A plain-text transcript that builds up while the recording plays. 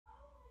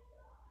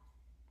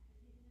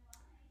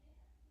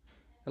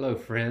Hello,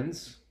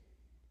 friends.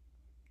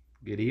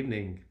 Good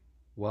evening.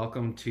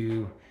 Welcome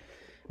to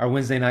our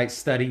Wednesday night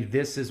study.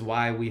 This is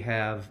why we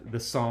have the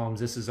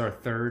Psalms. This is our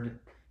third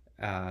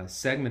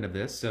segment of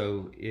this.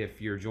 So if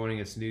you're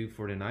joining us new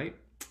for tonight,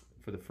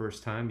 for the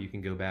first time, you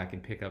can go back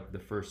and pick up the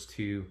first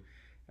two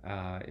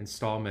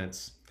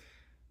installments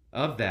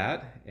of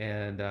that.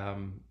 And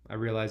I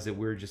realize that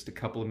we're just a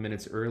couple of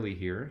minutes early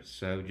here.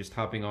 So just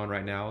hopping on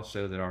right now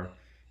so that our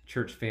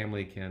church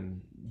family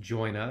can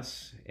join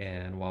us,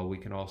 and while we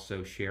can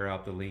also share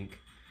out the link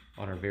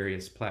on our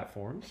various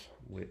platforms,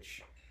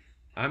 which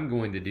I'm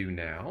going to do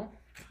now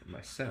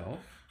myself.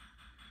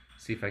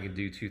 See if I can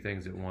do two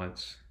things at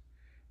once,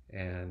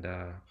 and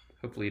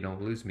hopefully you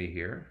don't lose me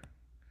here.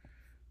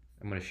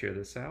 I'm going to share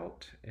this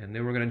out, and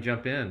then we're going to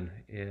jump in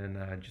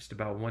just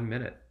about 1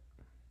 minute.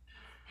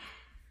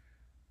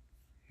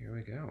 Here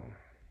we go.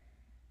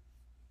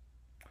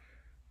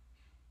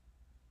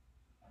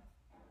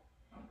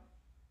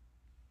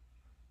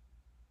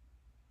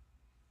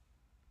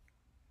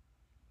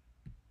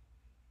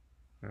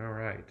 All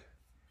right.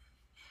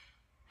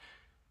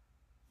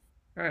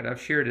 All right, I've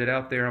shared it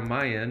out there on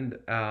my end.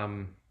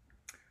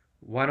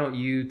 Why don't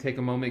you take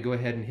a moment, go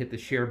ahead and hit the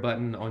share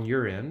button on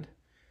your end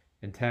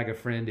and tag a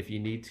friend if you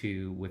need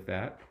to with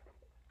that.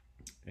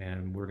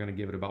 And we're going to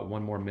give it about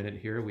 1 more minute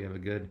here. We have a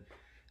good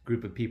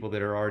group of people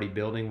that are already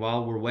building.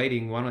 While we're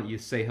waiting, why don't you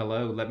say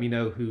hello? Let me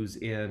know who's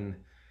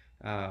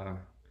who's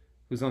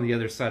on the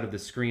other side of the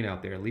screen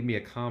out there. Leave me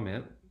a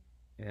comment,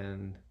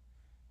 and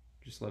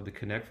just love to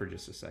connect for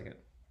just a second.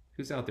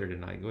 Who's out there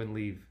tonight? Go ahead and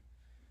leave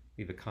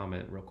a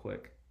comment real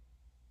quick.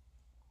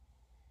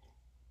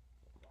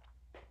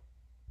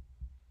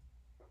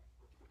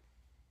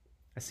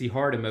 I see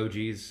heart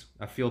emojis.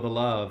 I feel the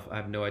love. I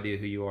have no idea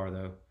who you are,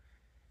 though.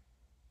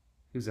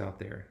 Who's out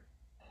there?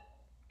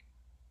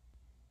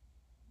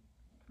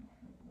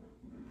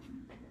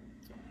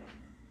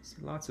 I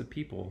see lots of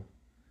people.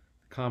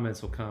 The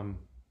comments will come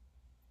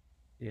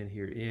in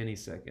here any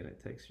second.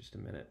 It takes just a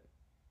minute.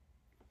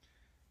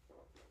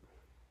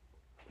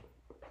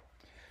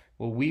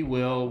 Well, we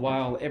will,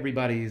 while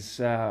everybody's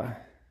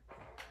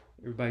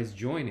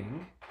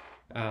joining,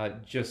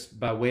 just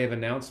by way of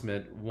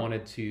announcement,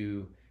 wanted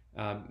to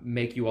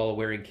make you all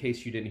aware, in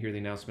case you didn't hear the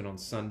announcement on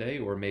Sunday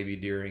or maybe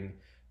during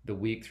the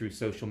week through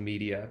social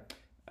media.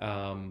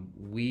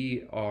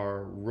 We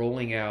are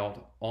rolling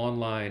out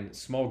online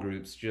small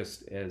groups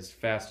just as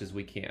fast as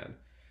we can.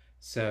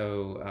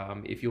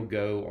 So if you'll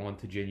go on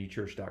to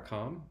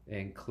genuchurch.com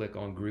and click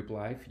on Group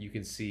Life, you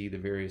can see the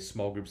various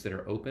small groups that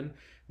are open.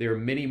 There are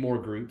many more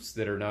groups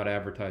that are not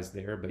advertised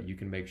there, but you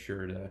can make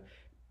sure to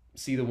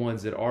see the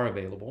ones that are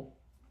available.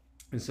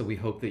 And so we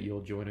hope that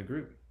you'll join a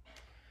group.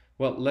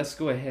 Well, let's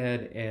go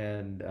ahead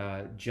and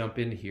jump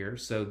in here.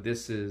 So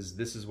this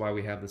is why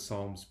we have the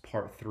Psalms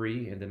part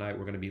 3, and tonight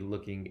we're going to be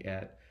looking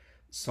at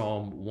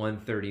Psalm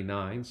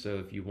 139. So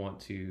if you want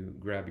to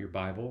grab your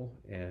Bible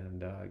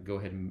and go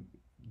ahead and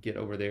get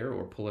over there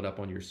or pull it up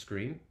on your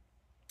screen.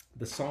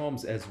 The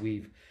Psalms, as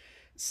we've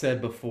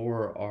said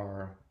before,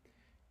 are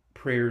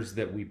prayers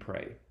that we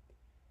pray.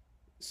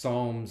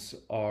 Psalms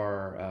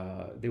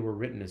they were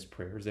written as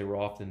prayers. They were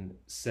often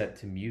set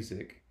to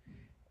music.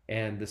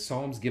 And the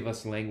Psalms give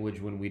us language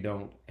when we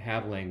don't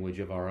have language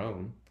of our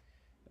own.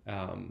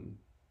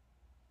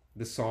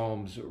 The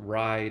Psalms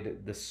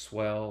ride the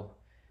swell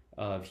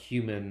of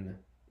human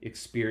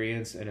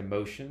experience and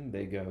emotion.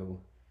 They go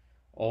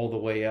all the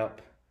way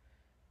up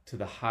to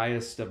the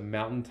highest of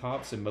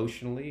mountaintops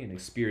emotionally and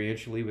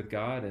experientially with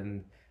God,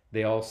 and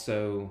they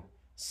also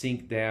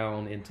sink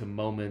down into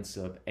moments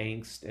of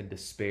angst and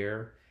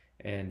despair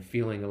and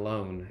feeling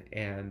alone.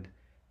 And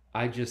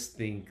I just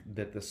think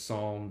that the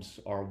Psalms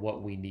are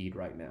what we need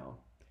right now,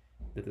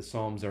 that the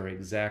Psalms are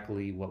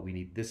exactly what we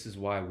need. This is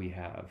why we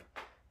have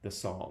the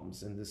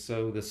Psalms. And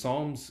so the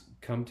Psalms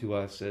come to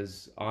us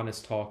as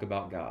honest talk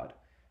about God.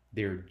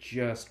 They're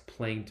just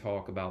plain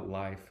talk about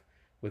life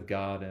with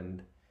God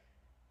and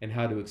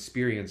how to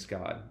experience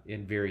God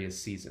in various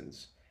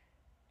seasons.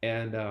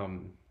 And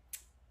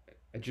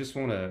I just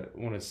want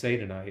to say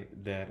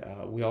tonight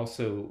that we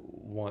also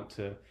want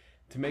to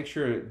make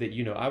sure that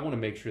I want to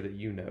make sure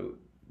that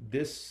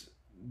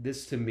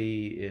this to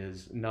me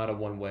is not a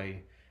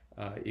one-way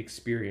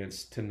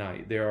experience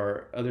tonight. There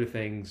are other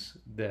things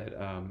that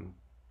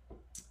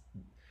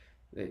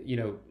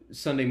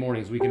Sunday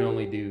mornings we can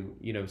only do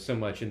so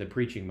much in the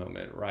preaching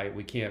moment, right?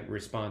 We can't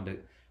respond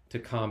to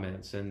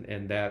comments,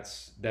 and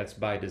that's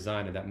by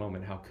design at that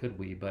moment. How could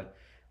we? But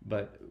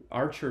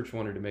our church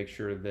wanted to make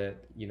sure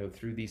that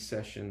through these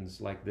sessions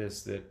like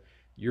this, that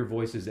your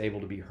voice is able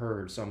to be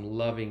heard. So I'm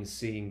loving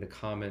seeing the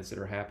comments that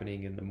are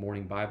happening in the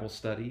morning Bible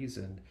studies,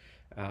 and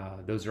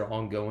those are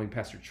ongoing.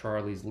 Pastor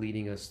Charlie's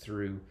leading us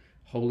through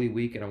Holy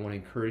Week, and I want to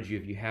encourage you,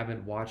 if you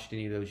haven't watched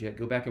any of those yet,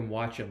 go back and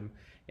watch them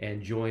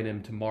and join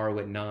him tomorrow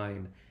at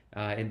 9.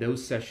 And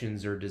those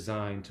sessions are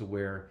designed to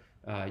where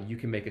you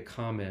can make a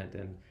comment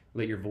and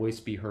let your voice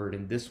be heard.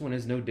 And this one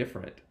is no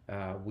different.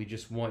 We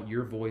just want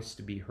your voice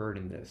to be heard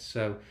in this.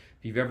 So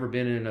if you've ever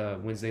been in a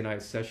Wednesday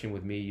night session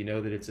with me, you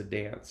know that it's a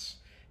dance.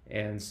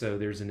 And so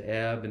there's an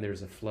ebb and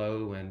there's a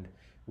flow, and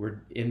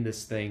we're in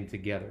this thing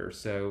together.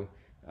 So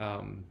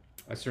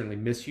I certainly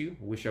miss you.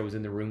 Wish I was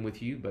in the room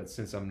with you, but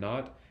since I'm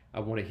not, I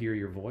want to hear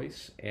your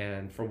voice.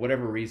 And for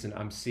whatever reason,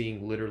 I'm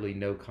seeing literally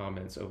no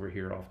comments over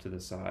here off to the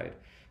side.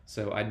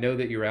 So I know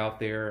that you're out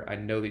there. I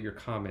know that you're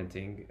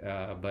commenting,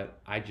 but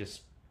I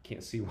just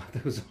can't see what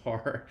those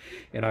are.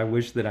 And I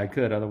wish that I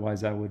could.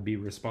 Otherwise, I would be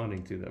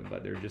responding to them,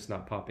 but they're just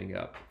not popping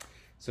up.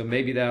 So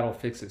maybe that'll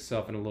fix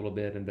itself in a little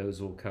bit, and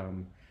those will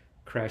come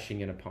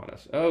crashing in upon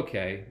us.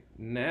 Okay,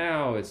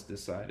 now it's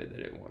decided that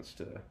it wants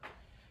to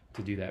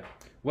do that.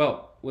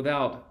 Well,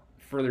 without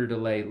further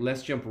delay,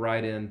 let's jump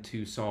right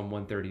into Psalm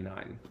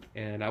 139.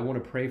 And I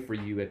want to pray for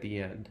you at the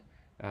end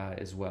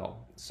as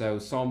well. So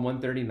Psalm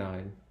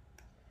 139,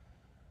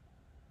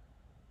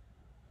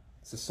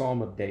 it's a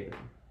psalm of David.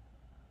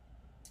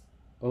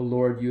 O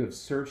Lord, you have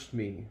searched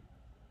me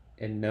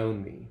and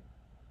known me.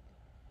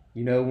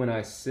 You know when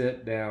I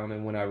sit down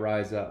and when I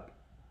rise up.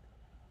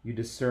 You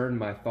discern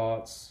my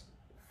thoughts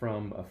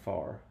from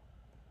afar.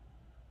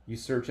 You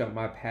search out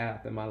my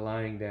path and my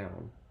lying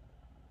down,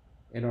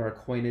 and are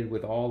acquainted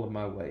with all of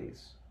my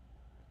ways.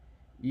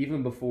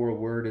 Even before a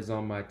word is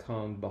on my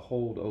tongue,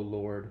 behold, O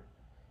Lord,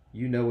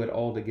 you know it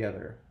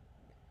altogether.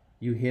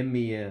 You hem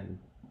me in,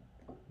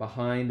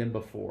 behind and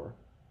before,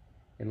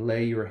 and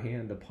lay your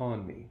hand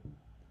upon me.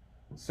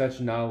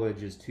 Such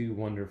knowledge is too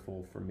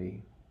wonderful for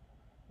me.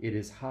 It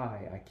is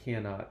high, I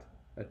cannot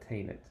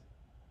attain it.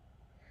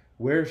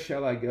 Where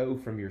shall I go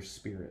from your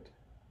spirit?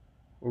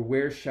 Or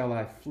where shall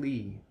I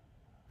flee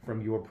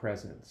from your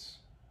presence?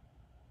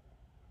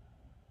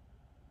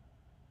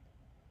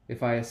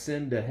 If I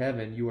ascend to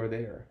heaven, you are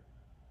there.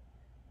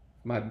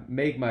 If I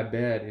make my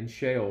bed in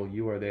Sheol,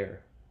 you are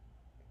there.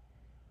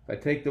 If I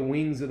take the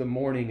wings of the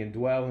morning and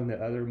dwell in the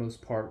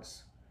uttermost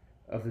parts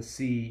of the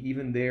sea,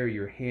 even there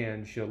your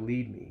hand shall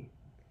lead me.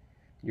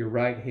 Your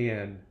right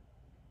hand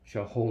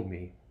shall hold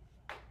me.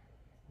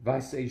 If I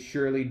say,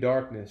 surely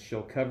darkness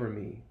shall cover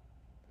me,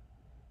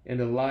 and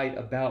the light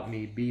about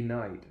me be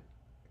night,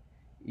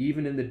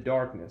 even in the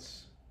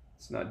darkness,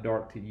 it's not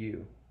dark to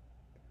you.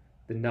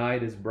 The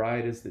night is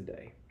bright as the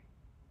day,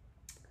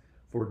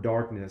 for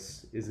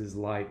darkness is as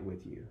light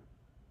with you.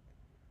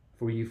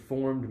 For you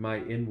formed my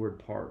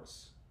inward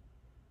parts.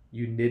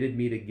 You knitted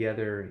me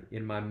together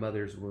in my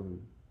mother's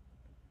womb.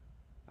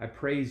 I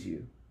praise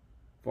you,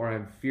 for I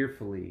am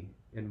fearfully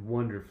and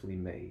wonderfully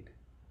made.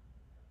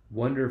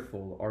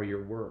 Wonderful are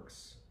your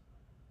works.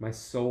 My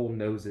soul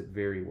knows it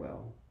very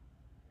well.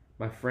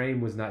 My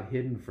frame was not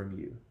hidden from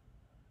you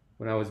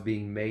when I was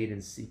being made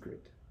in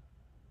secret,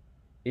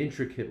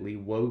 intricately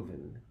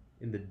woven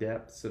in the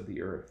depths of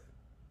the earth.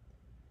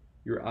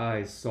 Your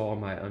eyes saw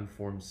my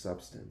unformed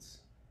substance.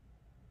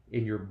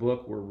 In your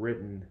book were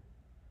written,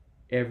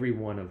 every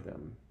one of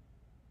them,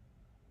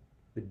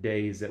 the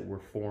days that were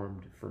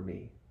formed for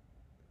me,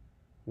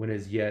 when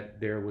as yet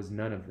there was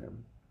none of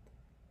them.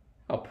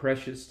 How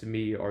precious to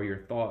me are your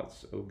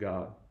thoughts, O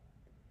God!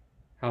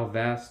 How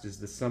vast is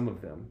the sum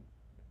of them!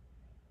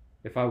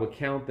 If I would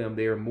count them,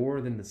 they are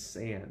more than the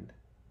sand.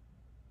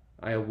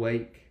 I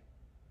awake,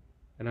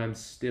 and I'm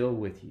still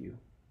with you.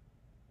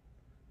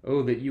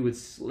 Oh, that you would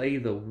slay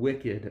the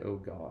wicked, O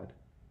God!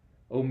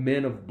 O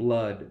men of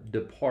blood,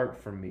 depart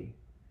from me.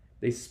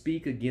 They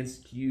speak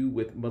against you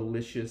with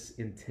malicious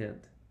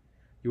intent.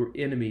 Your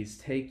enemies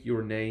take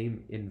your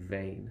name in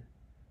vain.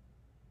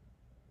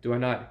 Do I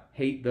not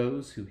hate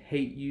those who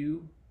hate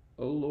you,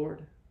 O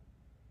Lord?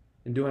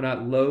 And do I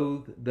not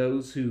loathe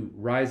those who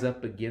rise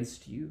up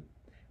against you?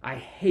 I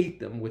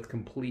hate them with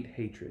complete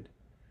hatred.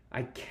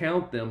 I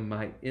count them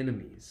my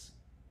enemies.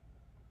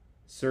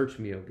 Search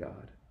me, O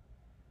God,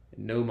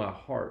 and know my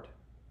heart.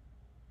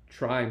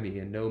 Try me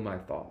and know my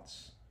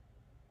thoughts,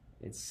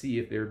 and see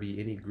if there be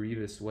any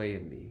grievous way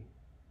in me,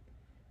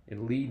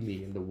 and lead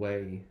me in the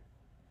way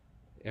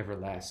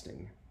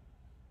everlasting.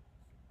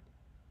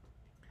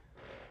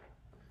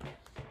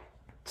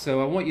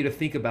 So I want you to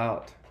think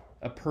about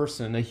a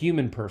person, a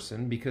human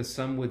person, because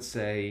some would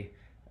say,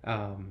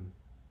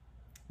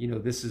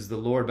 this is the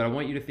Lord, but I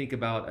want you to think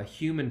about a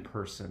human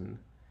person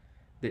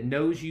that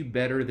knows you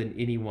better than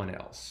anyone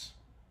else.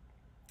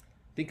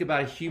 Think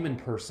about a human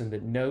person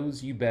that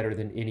knows you better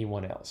than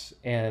anyone else.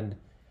 And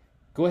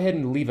go ahead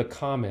and leave a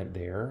comment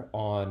there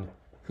on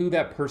who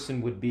that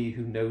person would be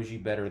who knows you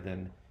better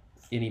than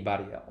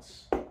anybody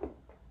else.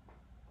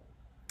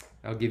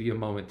 I'll give you a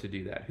moment to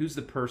do that. Who's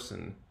the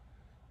person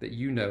that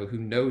you know who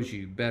knows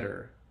you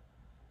better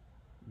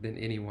than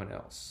anyone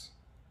else?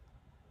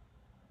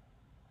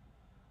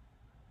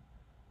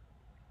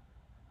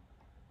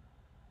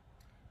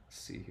 Let's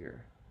see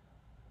here.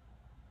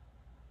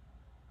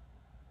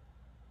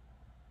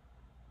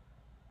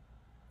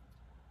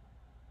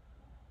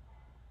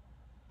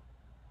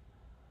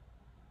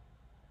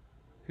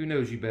 Who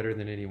knows you better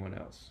than anyone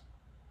else?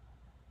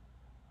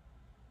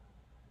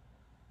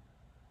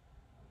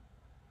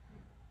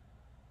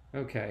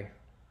 Okay.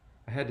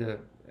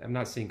 I'm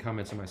not seeing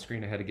comments on my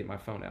screen. I had to get my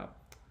phone out.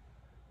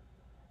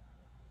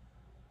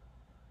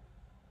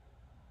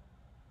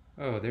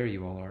 Oh, there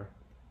you all are.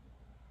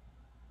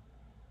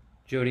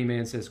 Jody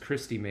Mann says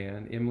Christy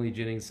Mann. Emily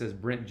Jennings says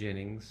Brent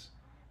Jennings.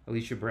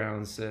 Alicia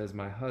Brown says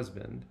my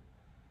husband.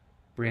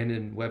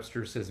 Brandon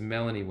Webster says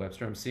Melanie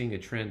Webster. I'm seeing a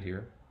trend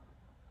here.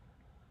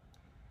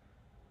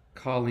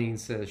 Colleen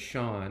says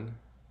Sean.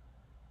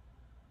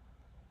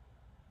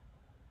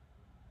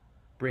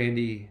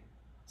 Brandy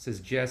says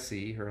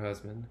Jesse, her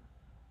husband.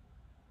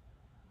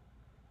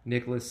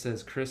 Nicholas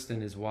says Kristen,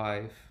 his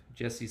wife.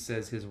 Jesse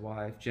says his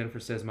wife. Jennifer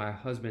says my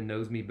husband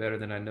knows me better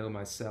than I know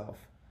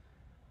myself.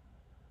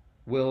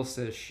 Will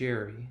says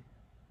Sherry.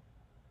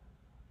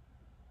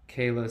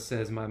 Kayla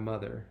says my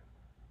mother.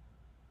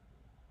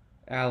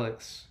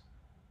 Alex,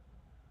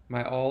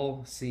 my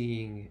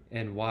all-seeing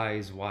and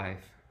wise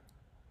wife.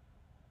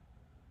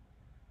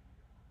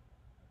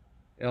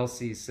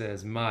 Elsie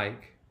says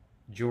Mike.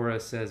 Jorah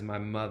says my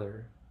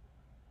mother.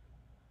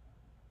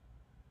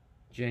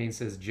 Jane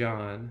says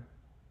John.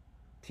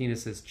 Tina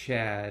says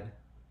Chad.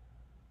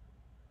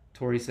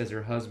 Tori says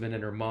her husband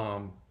and her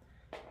mom.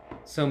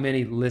 So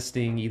many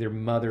listing either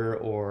mother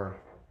or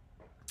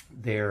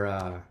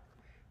their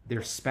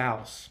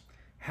spouse.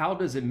 How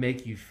does it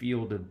make you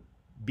feel to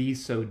be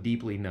so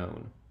deeply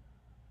known?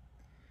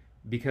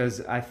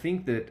 Because I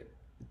think that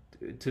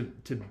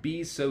to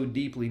be so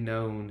deeply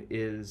known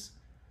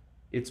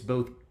it's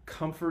both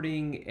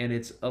comforting and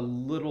it's a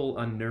little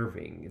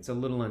unnerving. It's a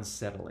little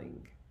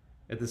unsettling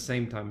at the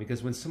same time,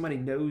 because when somebody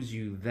knows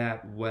you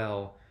that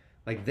well,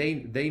 like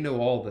they know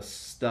all the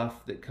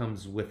stuff that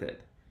comes with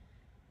it.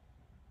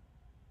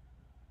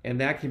 And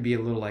that can be a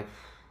little like,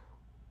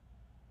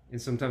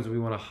 and sometimes we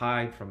want to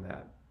hide from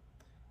that.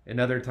 And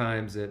other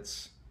times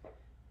it's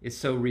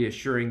so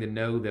reassuring to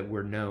know that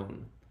we're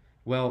known.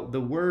 Well, the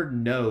word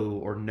know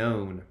or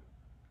known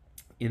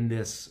in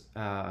this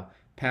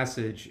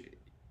passage,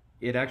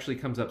 it actually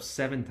comes up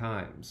 7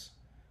 times.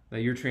 Now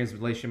your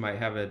translation might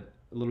have it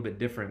a little bit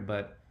different,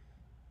 but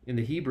in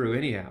the Hebrew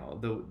anyhow,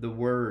 the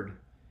word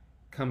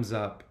comes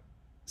up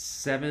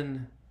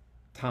 7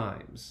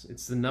 times.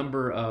 It's the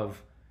number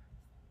of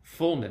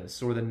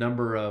fullness or the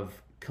number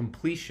of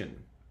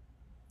completion.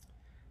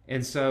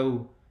 And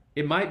so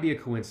it might be a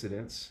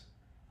coincidence,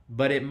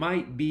 but it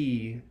might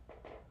be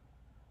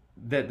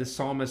that the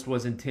psalmist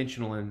was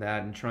intentional in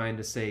that and trying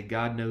to say,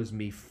 God knows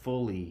me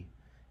fully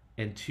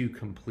and to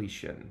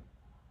completion.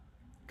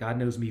 God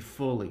knows me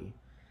fully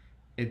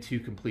and to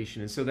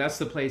completion. And so that's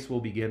the place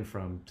we'll begin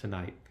from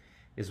tonight,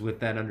 is with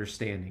that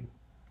understanding.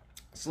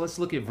 So let's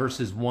look at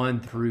verses 1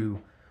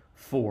 through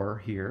 4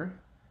 here.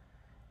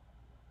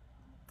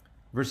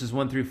 Verses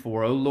 1 through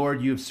 4. O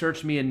Lord, you have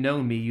searched me and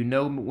known me. You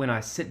know when I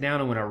sit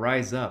down and when I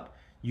rise up.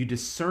 You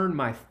discern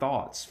my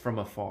thoughts from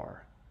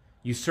afar.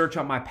 You search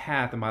out my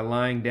path and my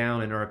lying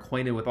down and are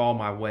acquainted with all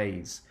my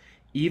ways.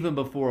 Even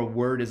before a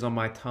word is on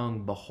my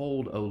tongue,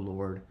 behold, O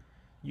Lord,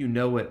 you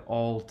know it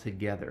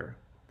altogether.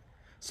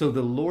 So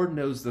the Lord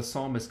knows the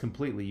psalmist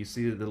completely. You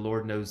see that the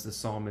Lord knows the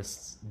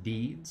psalmist's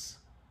deeds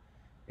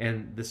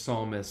and the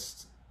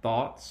psalmist's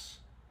thoughts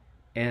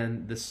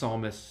and the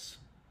psalmist's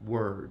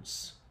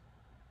words.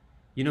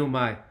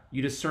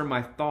 You discern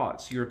my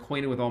thoughts. You're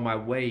acquainted with all my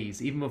ways,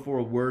 even before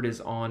a word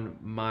is on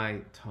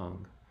my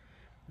tongue.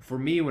 For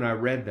me, when I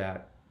read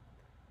that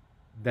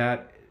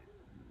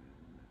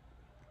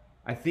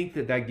I think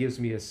that gives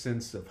me a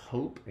sense of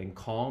hope and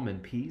calm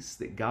and peace,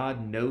 that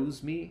God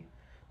knows me,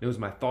 knows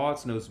my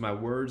thoughts, knows my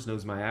words,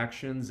 knows my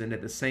actions, and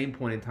at the same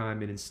point in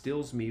time, it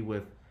instills me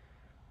with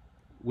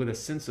a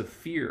sense of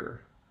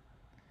fear.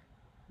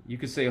 You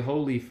could say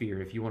holy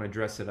fear if you want to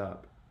dress it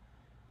up.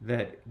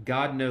 That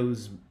God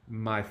knows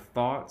my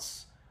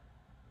thoughts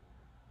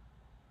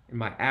and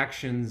my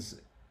actions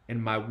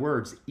and my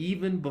words,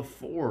 even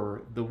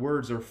before the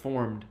words are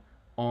formed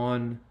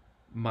on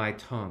my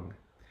tongue.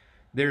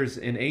 There's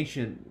an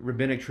ancient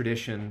rabbinic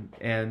tradition,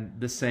 and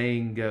the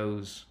saying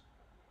goes,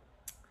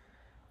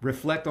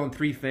 reflect on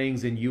 3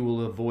 things and you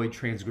will avoid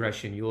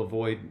transgression. You'll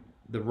avoid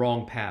the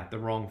wrong path, the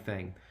wrong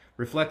thing.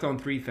 Reflect on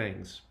 3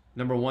 things.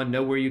 Number 1,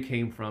 know where you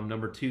came from.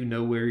 Number 2,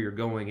 know where you're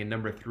going. And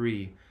number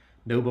 3,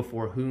 know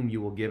before whom you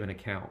will give an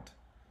account.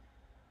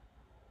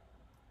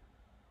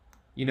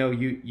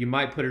 You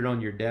might put it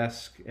on your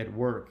desk at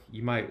work.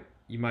 You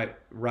might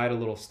write a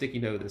little sticky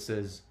note that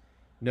says,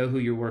 know who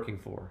you're working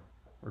for,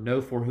 or know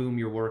for whom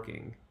you're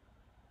working.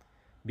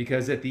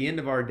 Because at the end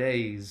of our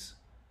days,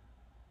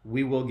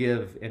 we will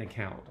give an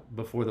account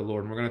before the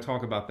Lord. And we're going to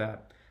talk about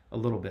that a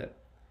little bit.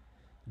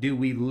 Do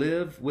we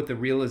live with the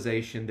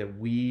realization that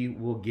we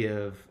will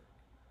give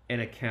an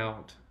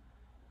account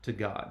to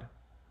God?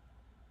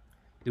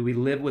 Do we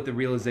live with the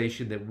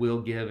realization that we'll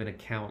give an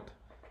account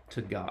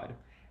to God?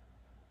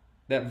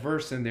 That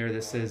verse in there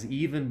that says,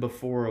 even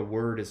before a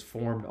word is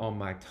formed on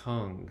my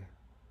tongue,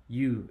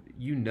 you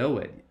know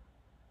it.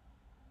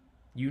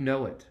 You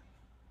know it.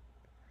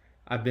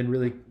 I've been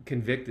really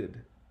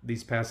convicted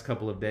these past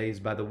couple of days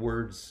by the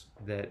words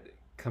that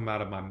come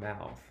out of my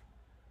mouth.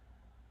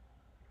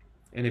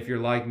 And if you're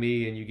like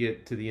me and you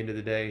get to the end of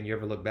the day and you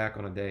ever look back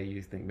on a day,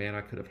 you think, man,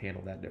 I could have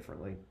handled that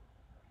differently.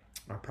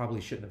 Or I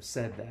probably shouldn't have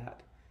said that.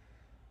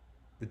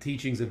 The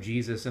teachings of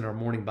Jesus in our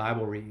morning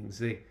Bible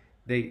readings,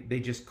 they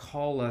just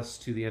call us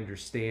to the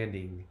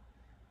understanding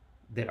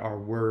that our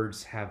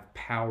words have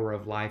power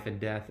of life and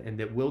death, and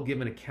that we'll give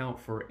an account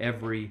for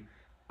every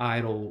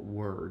idle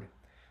word.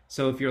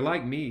 So if you're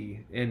like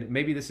me, and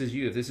maybe this is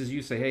you, if this is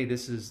you, say, hey,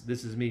 this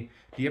is me.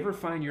 Do you ever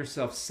find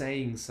yourself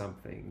saying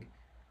something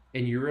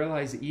and you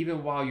realize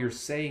even while you're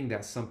saying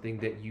that something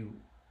that you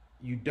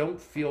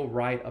don't feel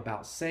right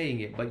about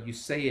saying it, but you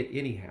say it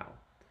anyhow?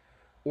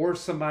 Or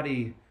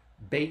somebody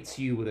baits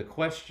you with a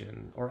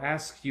question or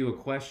asks you a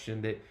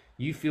question that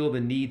you feel the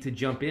need to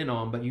jump in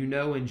on, but you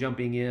know in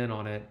jumping in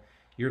on it,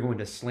 you're going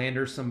to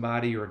slander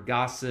somebody or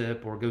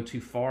gossip or go too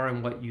far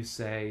in what you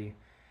say.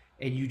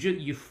 And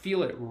you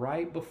feel it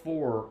right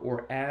before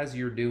or as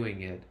you're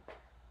doing it.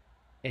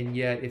 And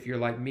yet, if you're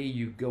like me,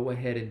 you go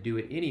ahead and do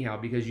it anyhow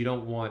because you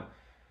don't want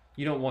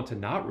to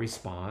not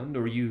respond,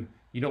 or you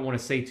don't want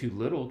to say too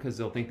little because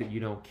they'll think that you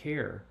don't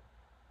care.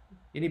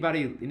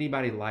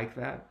 Anybody like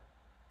that?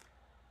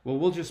 Well,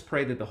 we'll just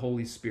pray that the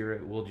Holy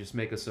Spirit will just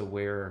make us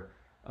aware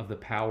of the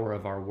power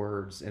of our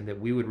words, and that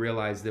we would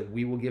realize that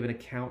we will give an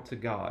account to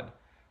God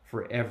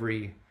for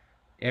every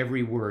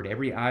word,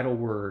 every idle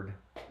word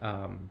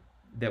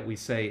that we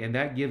say. And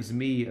that gives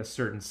me a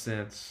certain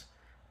sense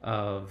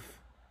of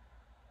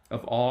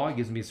awe. It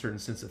gives me a certain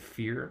sense of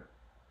fear,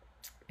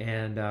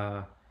 and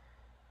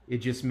it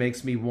just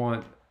makes me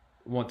want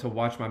to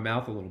watch my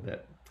mouth a little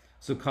bit.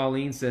 So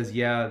Colleen says,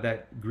 yeah,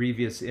 that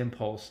grievous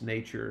impulse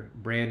nature.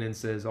 Brandon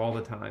says, all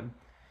the time.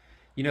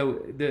 You know,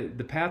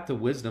 the path to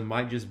wisdom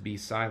might just be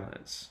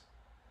silence.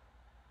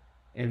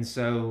 And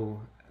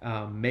so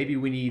maybe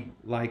we need,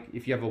 like,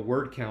 if you have a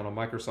word count on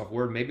Microsoft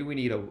Word, maybe we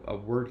need a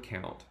word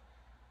count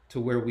to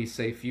where we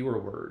say fewer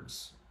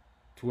words,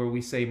 to where we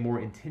say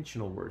more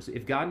intentional words.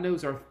 If God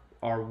knows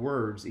our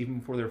words, even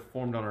before they're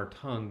formed on our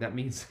tongue, that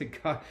means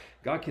that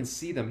God can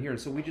see them here. And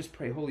so we just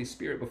pray, Holy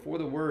Spirit, before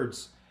the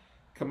words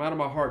come out of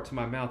my heart to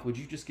my mouth, would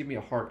you just give me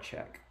a heart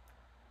check?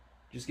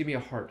 Just give me a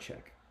heart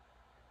check.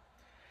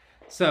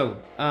 So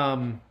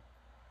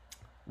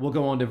we'll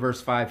go on to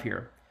verse 5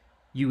 here.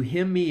 You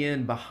hem me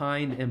in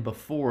behind and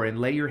before, and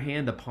lay your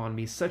hand upon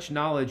me. Such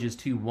knowledge is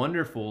too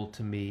wonderful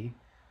to me,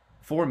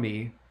 for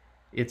me.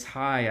 It's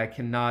high, I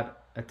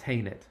cannot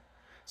attain it.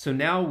 So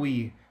now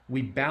we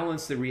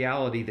balance the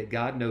reality that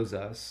God knows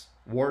us,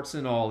 warts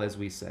and all, as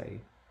we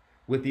say,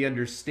 with the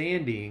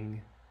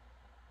understanding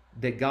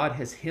that God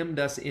has hemmed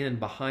us in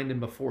behind and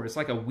before. It's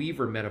like a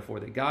weaver metaphor,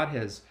 that God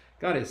has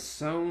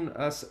sewn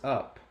us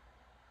up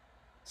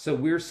so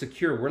we're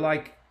secure. We're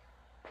like,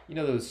 you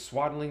know, those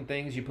swaddling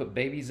things you put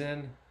babies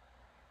in?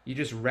 You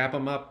just wrap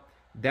them up.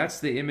 That's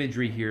the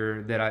imagery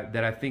here that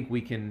I think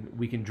we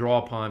can draw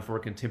upon for a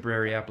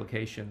contemporary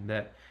application,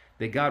 that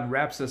God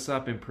wraps us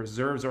up and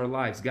preserves our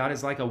lives. God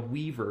is like a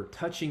weaver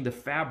touching the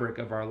fabric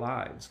of our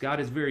lives. God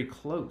is very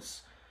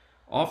close.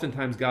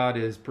 Oftentimes God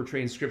is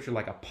portrayed in Scripture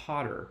like a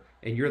potter,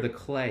 and you're the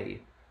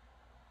clay.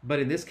 But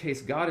in this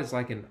case, God is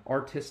like an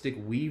artistic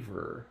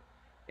weaver,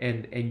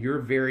 and your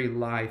very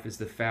life is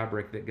the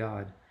fabric that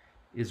God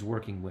is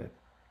working with.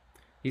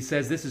 He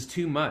says this is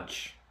too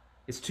much.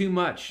 It's too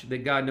much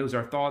that God knows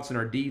our thoughts and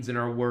our deeds and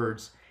our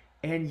words,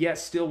 and yet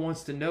still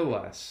wants to know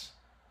us.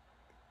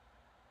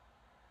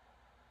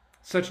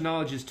 Such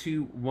knowledge is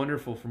too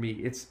wonderful for me.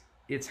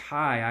 It's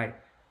high.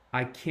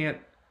 I can't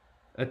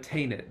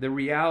attain it. The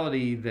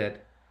reality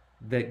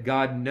that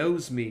God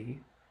knows me,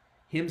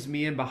 hems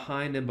me in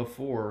behind and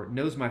before,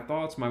 knows my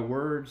thoughts, my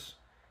words,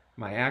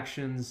 my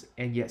actions,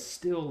 and yet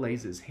still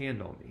lays his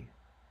hand on me.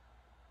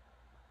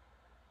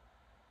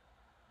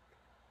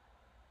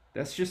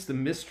 That's just the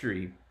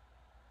mystery.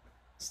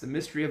 It's the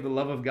mystery of the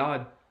love of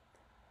God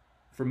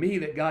for me,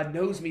 that God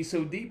knows me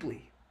so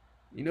deeply.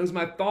 He knows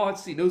my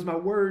thoughts. He knows my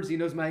words. He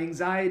knows my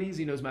anxieties.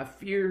 He knows my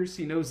fears.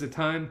 He knows the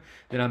time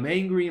that I'm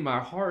angry in my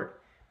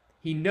heart.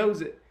 He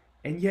knows it,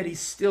 and yet he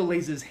still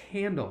lays his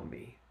hand on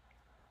me.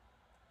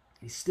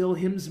 He still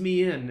hems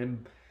me in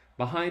and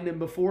behind and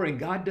before, and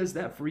God does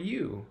that for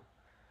you.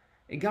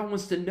 And God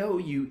wants to know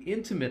you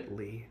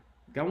intimately.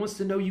 God wants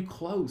to know you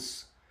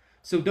close.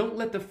 So don't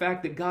let the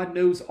fact that God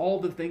knows all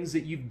the things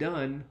that you've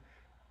done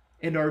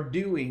and are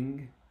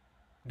doing,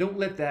 don't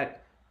let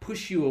that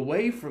push you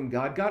away from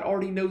God. God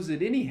already knows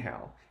it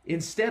anyhow.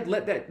 Instead,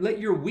 let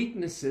your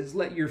weaknesses,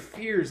 let your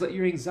fears, let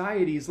your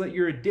anxieties, let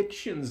your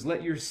addictions,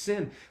 let your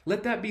sin,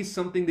 let that be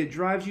something that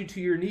drives you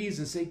to your knees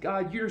and say,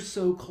 God, you're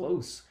so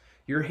close.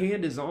 Your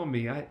hand is on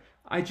me.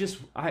 I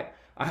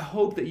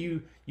hope that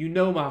you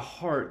know my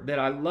heart, that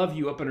I love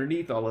you up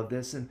underneath all of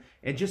this, and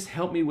just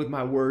help me with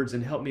my words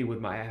and help me with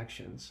my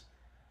actions.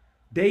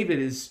 David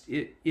is,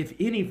 if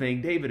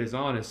anything, David is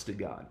honest to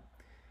God.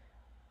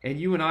 And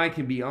you and I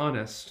can be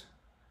honest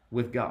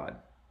with God.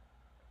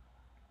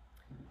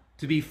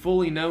 To be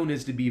fully known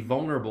is to be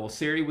vulnerable.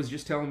 Sari was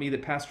just telling me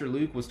that Pastor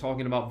Luke was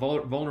talking about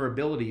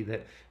vulnerability,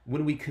 that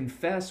when we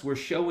confess, we're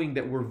showing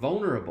that we're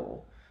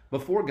vulnerable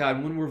before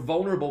God. When we're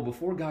vulnerable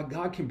before God,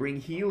 God can bring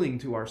healing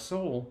to our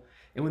soul.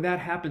 And when that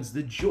happens,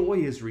 the joy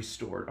is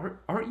restored.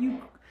 Aren't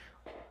you?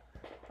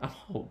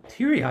 Oh,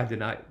 teary-eyed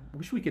tonight.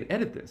 Wish we could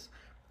edit this.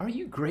 Are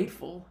you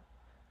grateful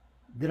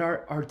that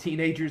our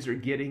teenagers are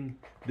getting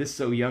this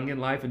so young in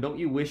life? And don't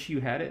you wish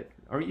you had it?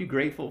 Aren't you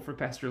grateful for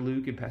Pastor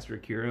Luke and Pastor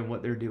Akira and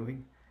what they're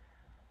doing?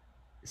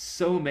 It's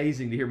so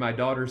amazing to hear my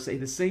daughter say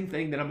the same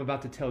thing that I'm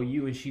about to tell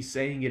you, and she's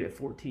saying it at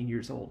 14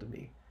 years old to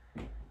me.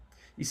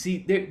 You see,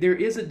 there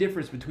is a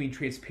difference between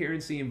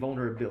transparency and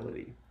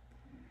vulnerability.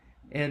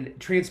 And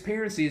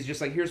transparency is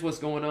just like, here's what's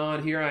going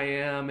on, here I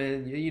am,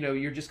 and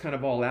you're just kind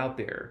of all out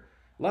there.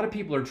 A lot of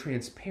people are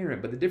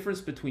transparent, but the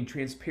difference between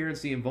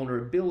transparency and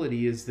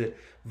vulnerability is that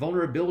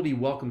vulnerability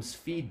welcomes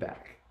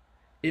feedback.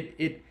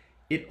 It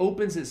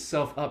opens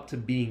itself up to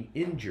being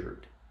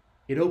injured.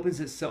 It opens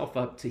itself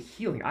up to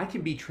healing. I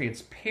can be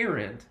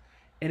transparent,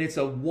 and it's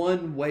a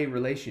one-way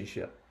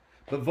relationship.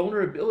 But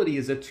vulnerability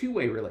is a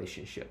two-way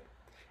relationship.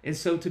 And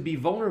so to be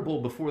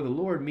vulnerable before the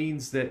Lord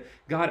means that,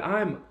 God,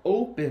 I'm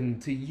open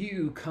to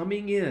you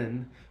coming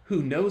in,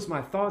 who knows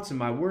my thoughts and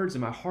my words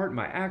and my heart and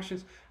my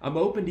actions. I'm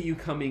open to you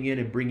coming in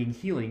and bringing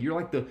healing.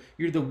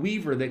 You're the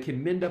weaver that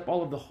can mend up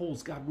all of the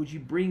holes. God, would you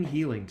bring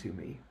healing to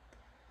me?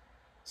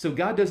 So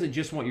God doesn't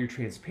just want your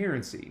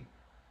transparency.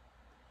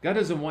 God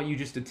doesn't want you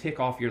just to tick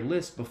off your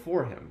list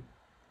before him.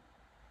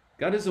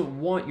 God doesn't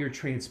want your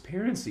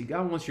transparency.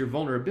 God wants your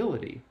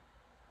vulnerability.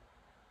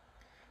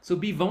 So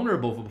be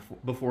vulnerable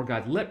before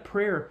God. Let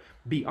prayer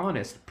be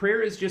honest.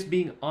 Prayer is just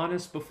being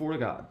honest before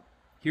God.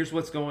 Here's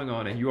what's going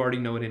on, and you already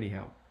know it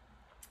anyhow.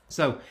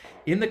 So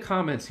in the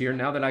comments here,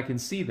 now that I can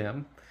see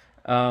them,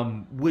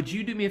 would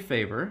you do me a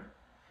favor,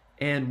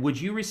 and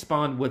would you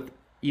respond with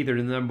either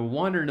the number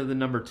 1 or the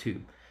number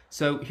 2?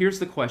 So here's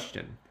the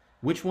question.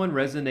 Which one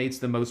resonates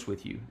the most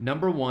with you?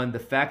 Number 1, the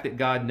fact that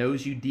God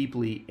knows you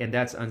deeply and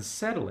that's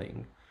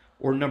unsettling.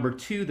 Or number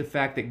 2, the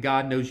fact that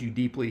God knows you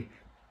deeply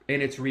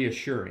and it's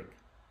reassuring.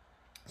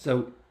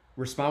 So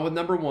respond with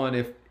number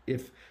 1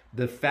 if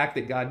the fact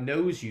that God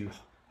knows you,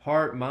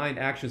 heart, mind,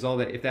 actions, all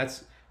that, if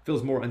that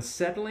feels more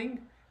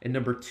unsettling. And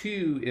number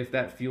 2, if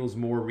that feels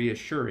more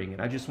reassuring.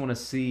 And I just want to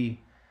see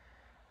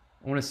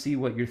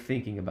what you're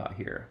thinking about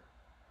here.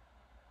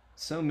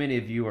 So many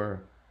of you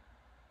are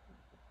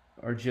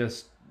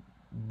just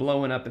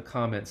blowing up the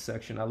comments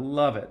section. I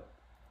love it.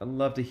 I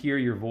love to hear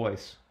your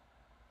voice.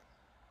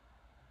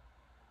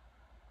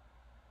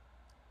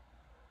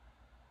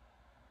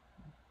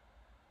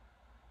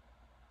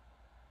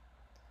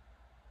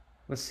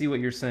 Let's see what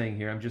you're saying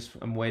here.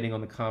 I'm waiting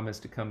on the comments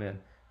to come in.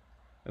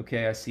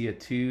 Okay, I see a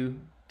 2,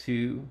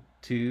 2,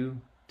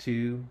 2,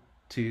 2,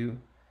 2,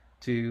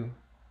 2.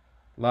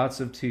 Lots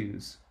of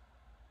 2s.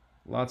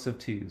 Lots of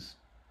 2s.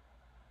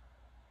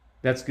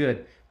 That's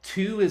good.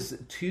 2 is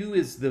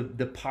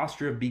the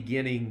posture of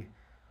beginning.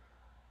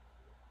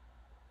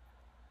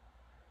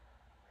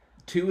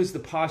 2 is the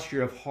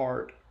posture of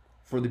heart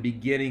for the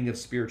beginning of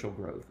spiritual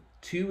growth.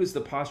 2 is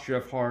the posture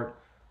of heart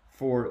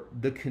for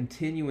the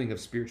continuing of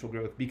spiritual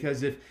growth.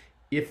 Because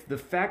if the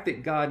fact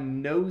that God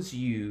knows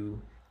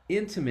you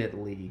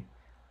intimately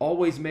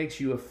always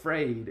makes you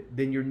afraid,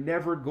 then you're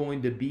never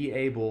going to be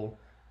able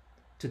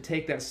to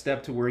take that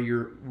step to where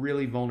you're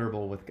really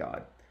vulnerable with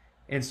God.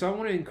 And so I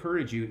want to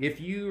encourage you, if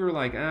you are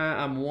like,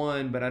 I'm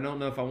 1, but I don't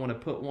know if I want to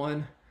put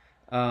 1,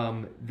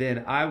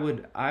 then I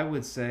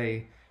would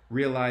say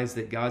realize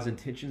that God's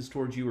intentions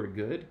towards you are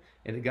good,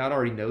 and that God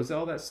already knows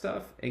all that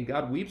stuff, and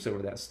God weeps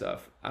over that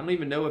stuff. I don't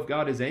even know if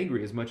God is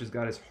angry as much as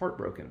God is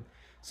heartbroken.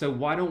 So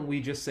why don't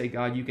we just say,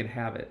 God, you can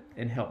have it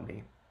and help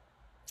me?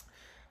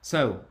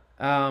 So,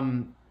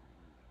 number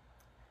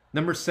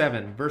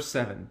 7, verse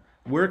 7,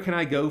 where can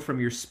I go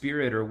from your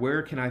spirit, or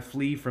where can I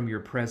flee from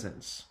your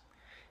presence?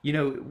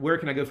 Where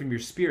can I go from your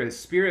spirit?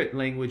 Spirit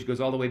language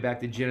goes all the way back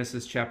to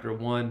Genesis chapter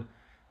 1,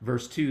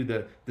 verse 2.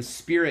 The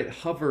spirit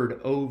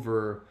hovered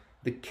over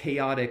the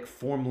chaotic,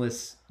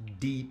 formless,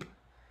 deep.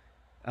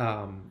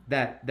 The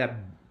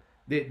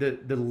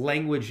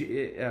language,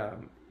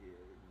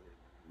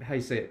 how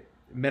you say it,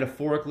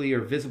 metaphorically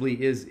or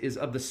visibly, is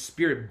of the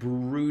spirit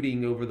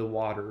brooding over the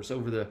waters,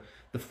 over the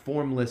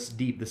formless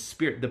deep. The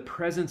spirit, the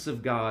presence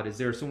of God is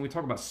there. So when we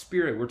talk about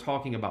spirit, we're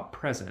talking about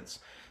presence.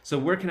 So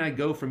where can I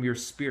go from your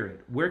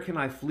spirit? Where can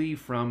I flee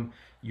from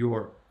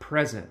your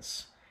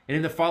presence? And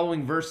in the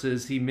following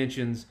verses, he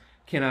mentions,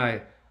 can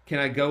I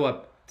go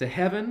up to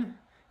heaven?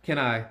 Can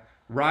I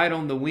ride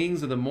on the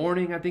wings of the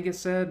morning? I think it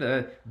said.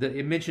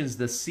 It mentions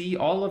the sea.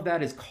 All of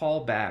that is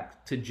called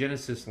back to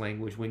Genesis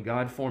language when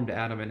God formed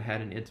Adam and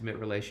had an intimate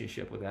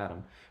relationship with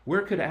Adam.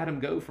 Where could Adam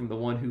go from the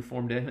one who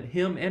formed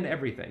him and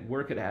everything?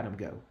 Where could Adam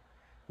go?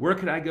 Where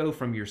could I go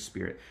from your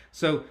spirit?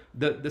 So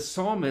the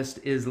psalmist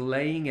is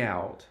laying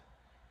out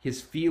his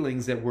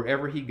feelings that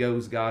wherever he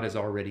goes, God is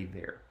already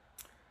there.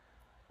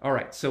 All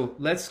right, so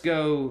let's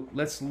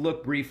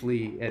look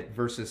briefly at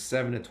verses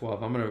 7 to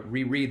 12. I'm going to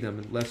reread them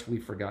unless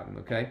we've forgotten,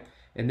 okay?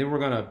 And then we're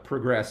going to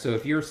progress. So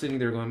if you're sitting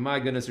there going, my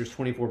goodness, there's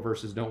 24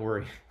 verses, don't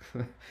worry.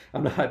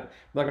 I'm not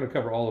going to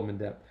cover all of them in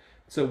depth.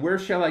 So where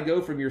shall I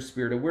go from your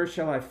spirit, or where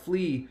shall I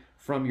flee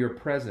from your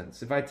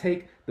presence? If I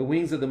take the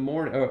wings of the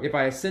morning, or if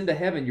I ascend to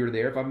heaven, you're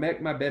there. If I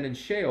make my bed in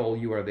Sheol,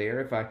 you are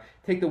there. If I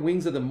take the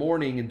wings of the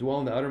morning and dwell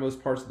in the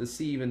uttermost parts of the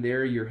sea, even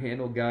there your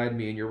hand will guide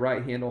me, and your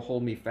right hand will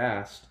hold me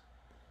fast.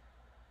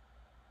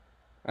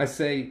 I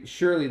say,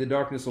 surely the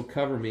darkness will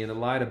cover me, and the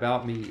light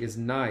about me is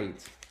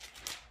night.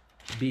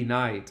 Be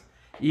night.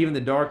 Even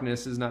the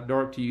darkness is not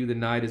dark to you. The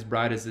night is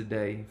bright as the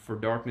day, for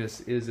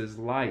darkness is as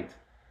light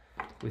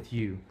with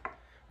you.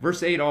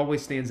 Verse 8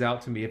 always stands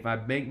out to me. If I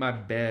make my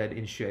bed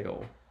in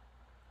Sheol.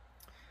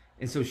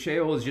 And so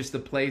Sheol is just the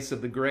place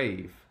of the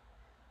grave.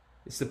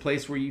 It's the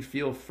place where you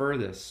feel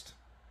furthest.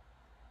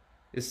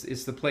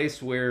 It's the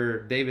place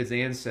where David's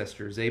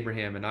ancestors,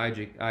 Abraham and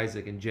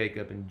Isaac and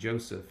Jacob and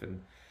Joseph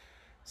and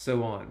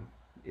so on,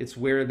 it's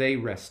where they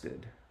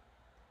rested.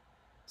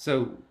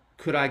 So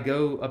could I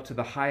go up to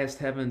the highest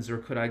heavens, or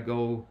could I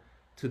go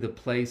to the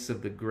place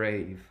of the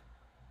grave?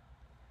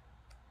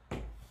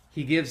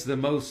 He gives the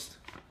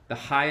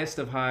highest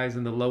of highs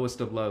and the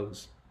lowest of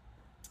lows.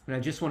 And I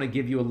just want to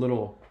give you a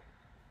little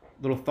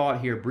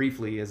thought here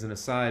briefly as an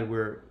aside.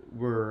 We're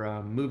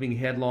moving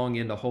headlong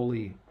into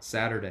Holy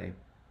Saturday.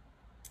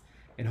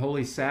 And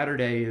Holy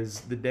Saturday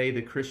is the day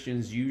that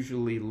Christians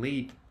usually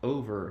leap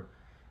over.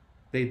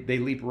 They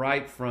leap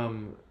right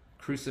from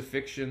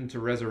crucifixion to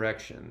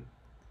resurrection.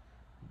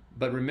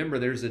 But remember,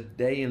 there's a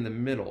day in the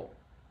middle,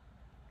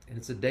 and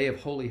it's a day of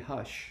holy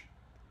hush.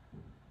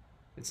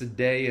 It's a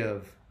day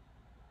of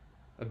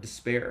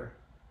despair,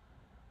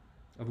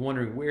 of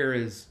wondering where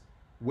is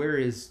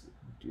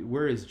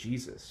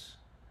Jesus?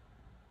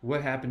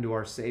 What happened to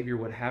our Savior?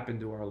 What happened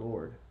to our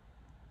Lord?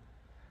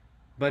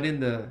 But in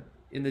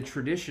the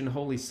tradition,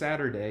 Holy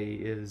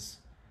Saturday is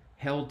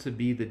held to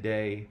be the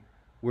day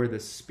where the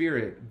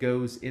Spirit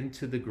goes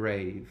into the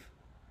grave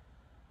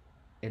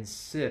and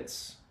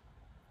sits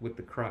with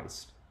the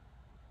Christ.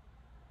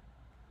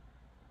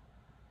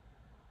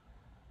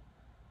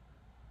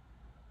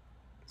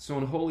 So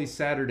on Holy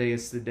Saturday,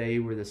 it's the day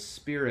where the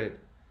Spirit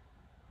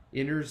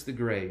enters the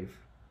grave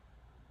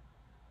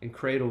and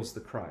cradles the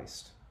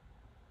Christ,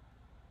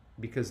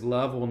 because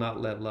love will not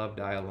let love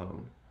die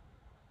alone.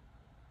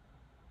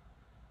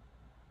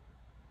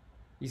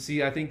 You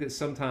see, I think that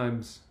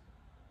sometimes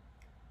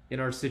in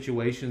our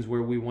situations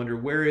where we wonder,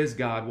 where is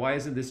God? Why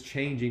isn't this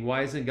changing?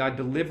 Why isn't God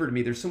delivered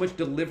me? There's so much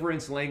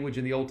deliverance language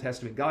in the Old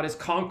Testament. God is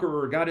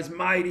conqueror. God is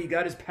mighty.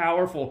 God is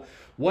powerful.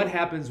 What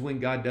happens when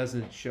God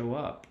doesn't show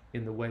up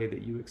in the way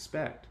that you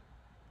expect?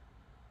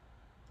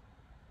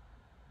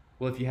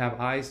 Well, if you have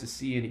eyes to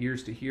see and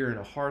ears to hear and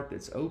a heart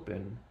that's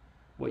open,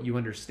 what you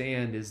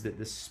understand is that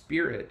the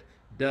Spirit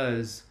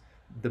does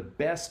the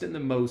best and the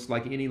most,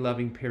 like any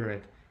loving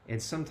parent,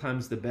 and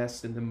sometimes the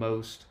best and the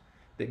most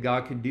that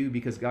God can do,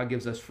 because God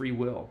gives us free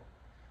will.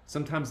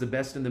 Sometimes the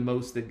best and the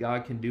most that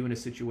God can do in a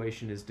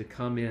situation is to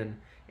come in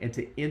and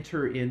to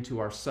enter into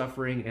our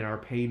suffering and our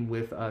pain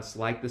with us,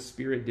 like the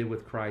Spirit did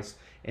with Christ,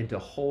 and to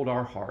hold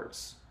our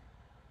hearts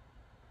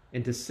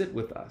and to sit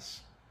with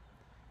us.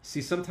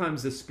 See,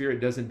 sometimes the Spirit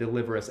doesn't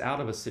deliver us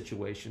out of a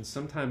situation.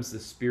 Sometimes the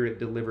Spirit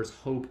delivers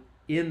hope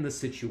in the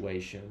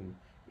situation,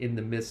 in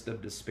the midst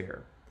of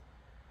despair.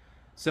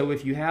 So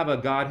if you have a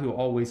God who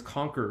always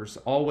conquers,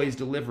 always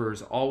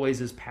delivers,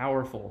 always is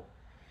powerful,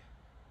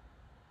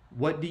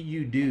 what do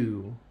you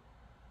do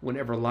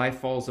whenever life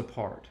falls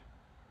apart?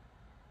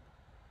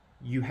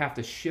 You have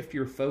to shift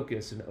your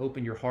focus and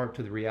open your heart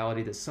to the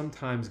reality that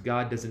sometimes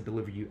God doesn't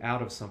deliver you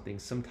out of something.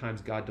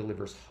 Sometimes God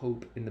delivers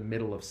hope in the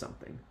middle of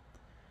something.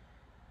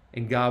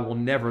 And God will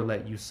never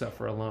let you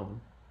suffer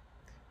alone.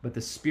 But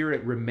the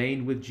Spirit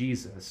remained with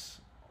Jesus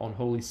on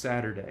Holy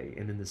Saturday,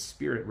 and then the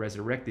Spirit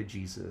resurrected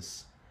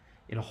Jesus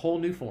in a whole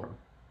new form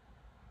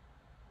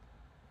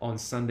on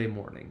Sunday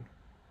morning.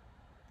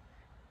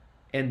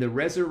 And the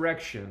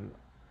resurrection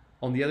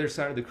on the other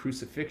side of the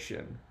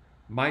crucifixion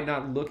might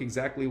not look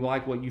exactly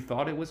like what you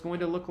thought it was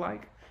going to look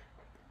like.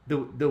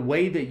 The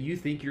way that you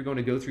think you're going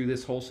to go through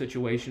this whole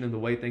situation and the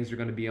way things are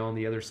going to be on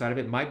the other side of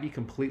it might be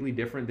completely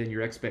different than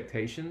your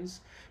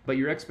expectations, but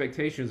your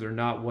expectations are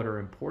not what are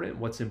important.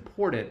 What's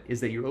important is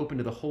that you're open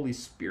to the Holy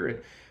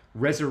Spirit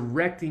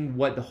resurrecting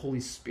what the Holy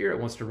Spirit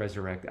wants to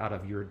resurrect out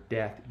of your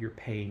death, your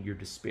pain, your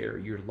despair,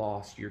 your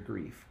loss, your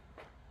grief.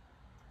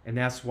 And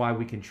that's why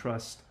we can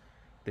trust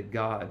that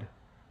God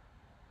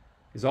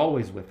is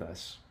always with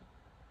us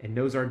and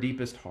knows our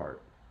deepest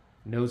heart,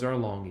 knows our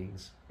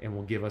longings, and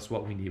will give us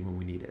what we need when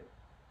we need it.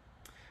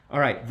 All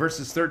right,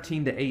 verses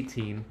 13 to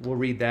 18. We'll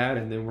read that,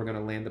 and then we're going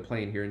to land the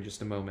plane here in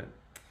just a moment.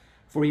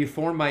 For you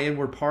formed my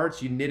inward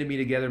parts. You knitted me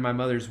together in my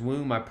mother's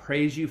womb. I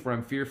praise you, for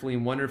I'm fearfully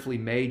and wonderfully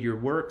made. Your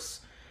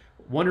works,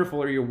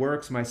 wonderful are your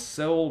works. My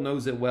soul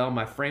knows it well.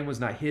 My frame was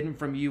not hidden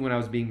from you when I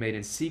was being made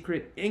in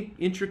secret,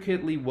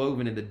 intricately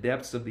woven in the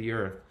depths of the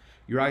earth.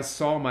 Your eyes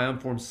saw my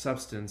unformed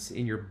substance.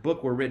 In your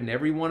book were written,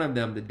 every one of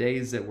them, the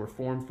days that were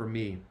formed for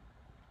me,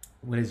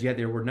 when as yet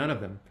there were none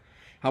of them.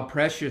 How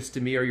precious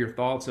to me are your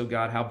thoughts, O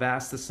God, how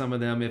vast the sum of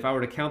them. If I were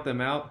to count them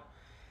out,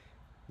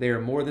 they are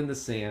more than the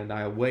sand.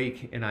 I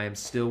awake and I am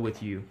still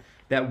with you.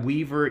 That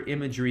weaver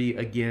imagery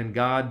again,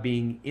 God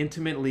being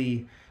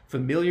intimately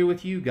familiar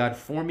with you, God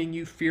forming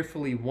you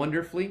fearfully,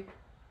 wonderfully.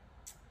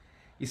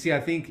 You see,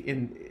 I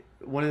think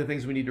one of the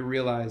things we need to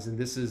realize, and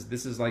this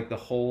is like the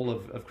whole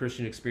of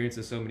Christian experience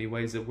in so many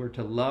ways, that we're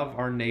to love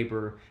our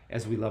neighbor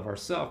as we love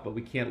ourselves, but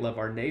we can't love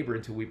our neighbor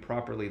until we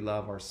properly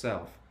love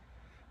ourselves.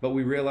 But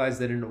we realize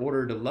that in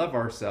order to love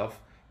ourselves,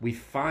 we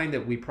find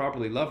that we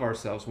properly love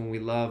ourselves when we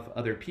love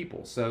other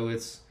people.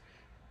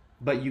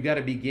 But you got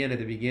to begin at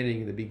the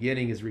beginning. The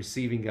beginning is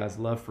receiving God's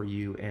love for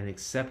you and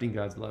accepting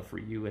God's love for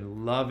you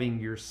and loving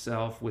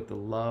yourself with the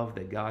love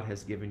that God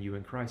has given you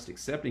in Christ.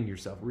 Accepting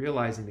yourself,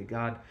 realizing that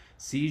God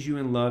sees you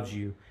and loves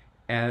you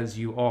as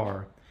you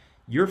are.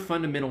 Your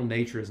fundamental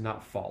nature is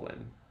not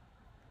fallen.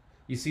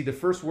 You see, the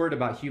first word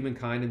about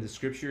humankind in the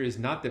scripture is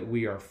not that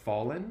we are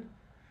fallen.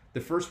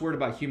 The first word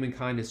about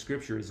humankind in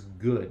scripture is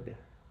good.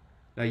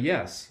 Now,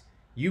 yes,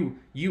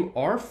 you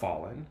are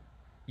fallen.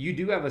 You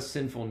do have a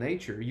sinful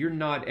nature. You're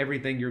not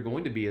everything you're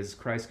going to be as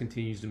Christ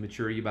continues to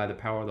mature you by the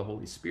power of the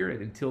Holy Spirit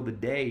until the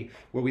day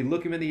where we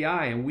look him in the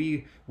eye and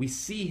we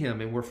see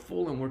him and we're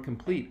full and we're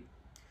complete.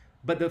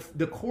 But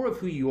the core of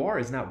who you are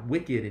is not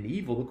wicked and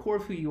evil. The core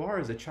of who you are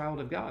is a child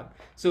of God.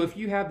 So if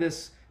you have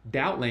this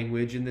doubt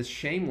language and this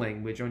shame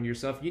language on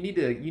yourself, you need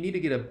to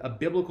get a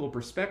biblical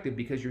perspective,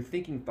 because you're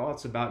thinking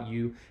thoughts about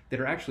you that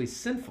are actually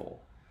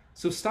sinful.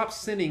 So stop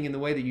sinning in the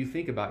way that you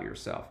think about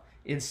yourself.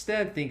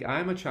 Instead, think,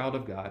 I'm a child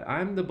of God.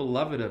 I'm the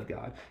beloved of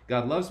God.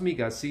 God loves me,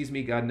 God sees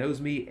me, God knows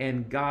me,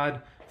 and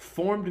God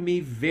formed me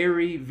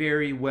very,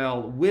 very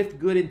well with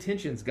good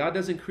intentions. God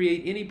doesn't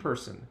create any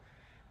person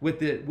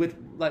with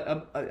like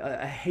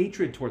a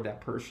hatred toward that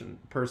person,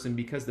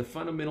 because the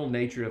fundamental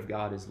nature of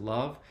God is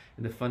love,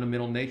 and the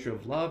fundamental nature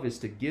of love is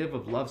to give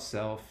of love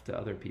self to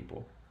other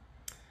people.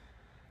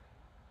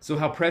 So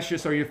how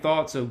precious are your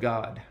thoughts, O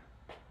God?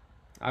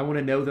 I want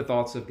to know the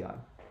thoughts of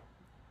God,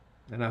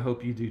 and I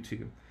hope you do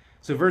too.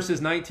 So verses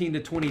 19 to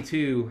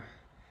 22,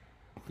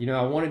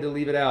 I wanted to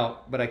leave it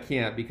out, but I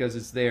can't because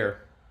it's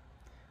there.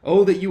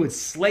 Oh, that you would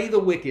slay the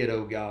wicked,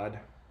 O God.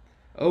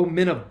 O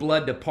men of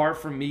blood,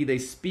 depart from me. They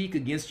speak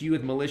against you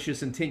with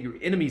malicious intent. Your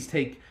enemies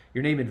take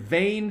your name in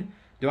vain.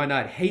 Do I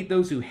not hate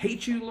those who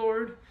hate you,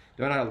 Lord?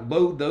 Do I not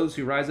loathe those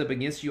who rise up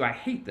against you? I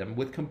hate them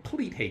with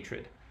complete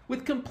hatred.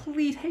 With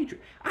complete hatred.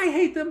 I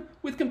hate them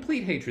with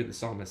complete hatred, the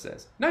psalmist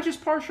says. Not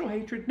just partial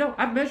hatred. No,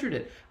 I've measured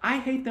it. I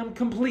hate them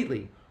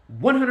completely.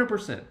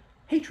 100%.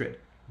 Hatred.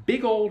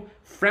 Big old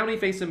frowny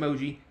face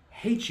emoji.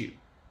 Hate you.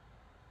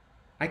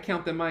 I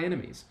count them my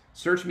enemies.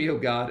 Search me, O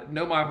God.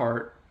 Know my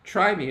heart.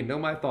 Try me and know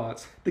my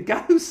thoughts. The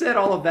guy who said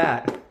all of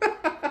that,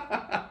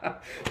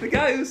 the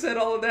guy who said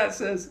all of that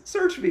says,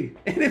 search me.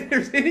 And if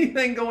there's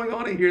anything going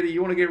on in here that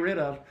you want to get rid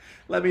of,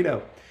 let me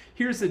know.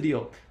 Here's the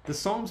deal. The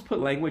Psalms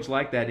put language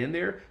like that in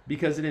there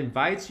because it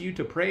invites you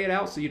to pray it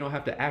out so you don't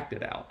have to act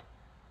it out.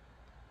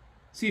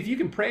 See, if you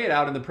can pray it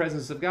out in the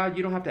presence of God,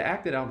 you don't have to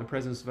act it out in the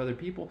presence of other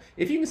people.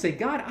 If you can say,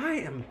 God, I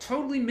am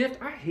totally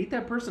miffed. I hate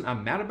that person.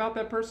 I'm mad about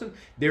that person.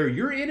 They're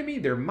your enemy.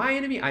 They're my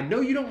enemy. I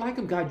know you don't like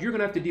them. God, you're going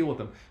to have to deal with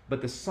them.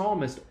 But the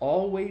psalmist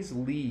always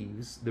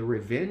leaves the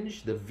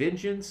revenge, the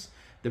vengeance,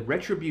 the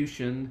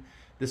retribution.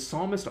 The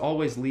psalmist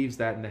always leaves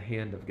that in the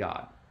hand of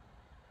God.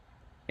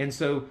 And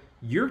so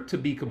you're to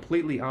be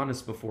completely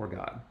honest before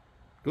God.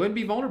 Go ahead and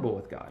be vulnerable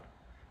with God.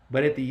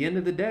 But at the end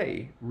of the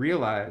day,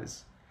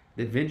 realize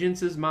that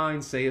vengeance is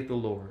mine, saith the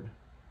Lord.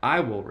 I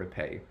will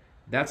repay.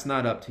 That's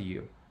not up to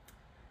you.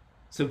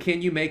 So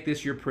can you make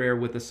this your prayer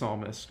with the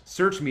psalmist?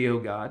 Search me, O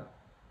God.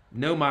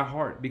 Know my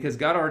heart, because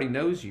God already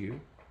knows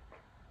you.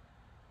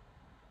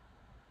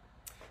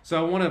 So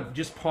I want to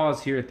just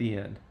pause here at the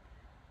end.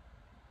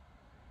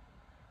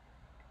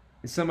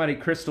 Somebody,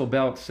 Crystal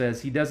Belk,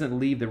 says he doesn't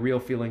leave the real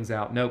feelings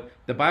out. No,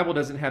 the Bible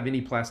doesn't have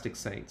any plastic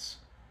saints.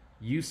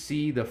 You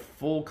see the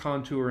full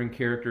contour and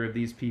character of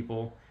these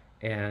people,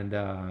 and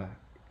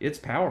it's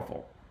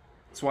powerful.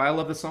 That's why I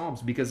love the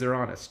Psalms, because they're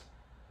honest.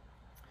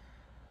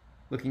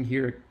 Looking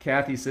here,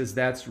 Kathy says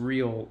that's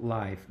real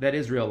life. That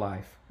is real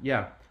life.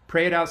 Yeah.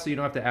 Pray it out so you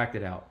don't have to act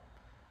it out.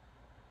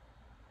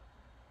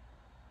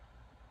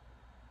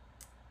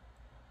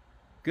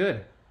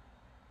 Good.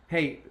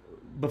 Hey,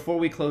 before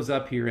we close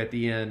up here at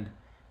the end,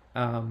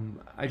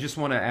 I just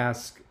want to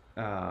ask,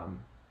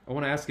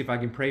 if I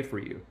can pray for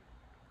you.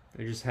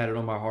 I just had it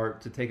on my heart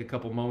to take a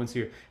couple moments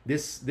here.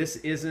 This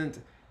isn't,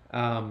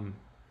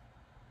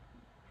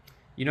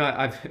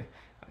 I've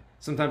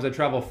sometimes I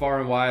travel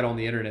far and wide on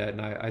the internet, and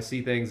I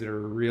see things that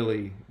are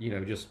really,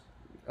 just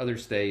other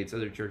states,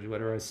 other churches,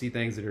 whatever. I see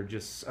things that are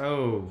just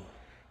so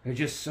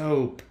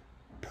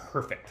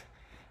perfect.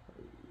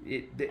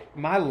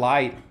 My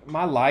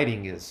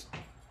lighting is,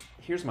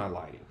 here's my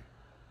lighting.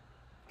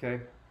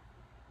 Okay.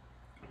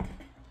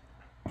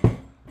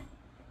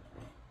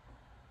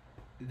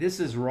 This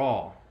is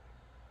raw.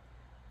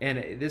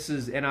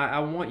 And I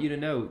want you to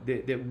know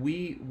that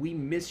we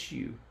miss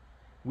you.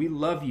 We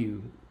love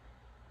you.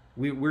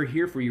 We're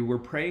here for you. We're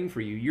praying for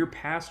you. Your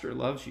pastor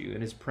loves you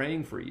and is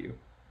praying for you.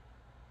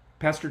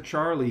 Pastor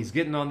Charlie's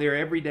getting on there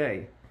every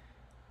day,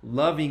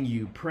 loving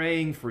you,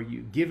 praying for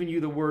you, giving you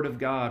the word of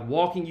God,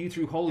 walking you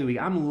through Holy Week.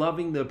 I'm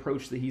loving the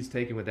approach that he's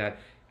taken with that.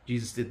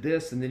 Jesus did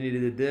this, and then he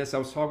did this. I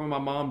was talking with my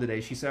mom today.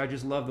 She said, I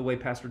just love the way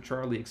Pastor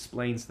Charlie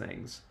explains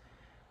things.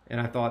 And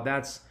I thought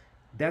that's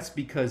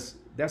because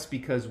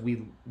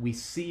we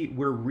see,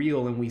 we're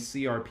real and we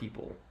see our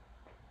people.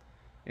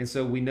 And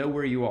so we know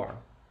where you are.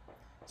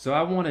 So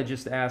I want to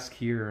just ask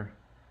here,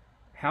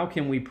 how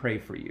can we pray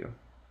for you?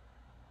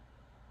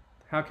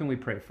 How can we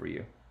pray for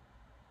you?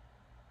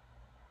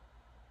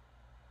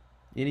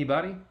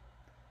 Anybody?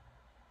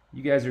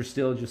 You guys are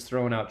still just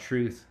throwing out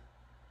truth.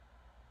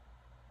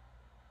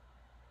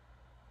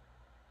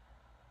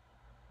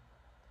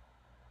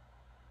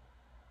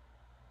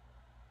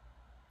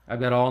 I've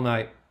got all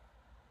night.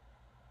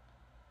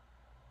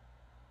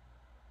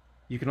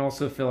 You can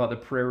also fill out the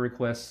prayer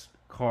request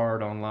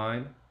card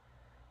online,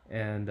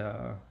 and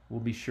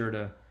we'll be sure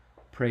to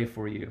pray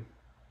for you.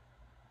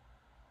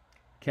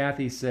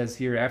 Kathy says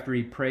here, after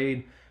he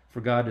prayed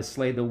for God to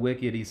slay the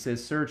wicked, he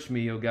says, search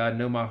me, O God,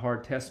 know my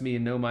heart, test me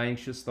and know my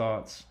anxious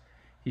thoughts.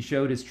 He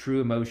showed his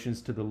true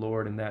emotions to the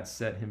Lord, and that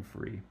set him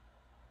free.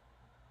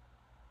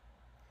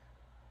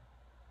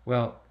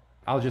 Well,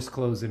 I'll just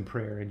close in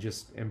prayer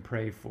and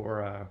pray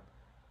for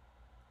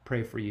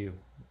you.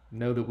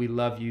 Know that we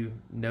love you.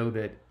 Know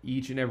that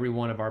each and every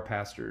one of our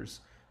pastors,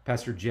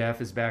 Pastor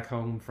Jeff is back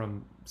home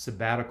from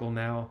sabbatical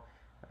now.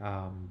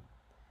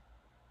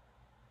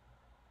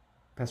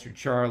 Pastor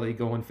Charlie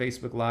going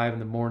Facebook Live in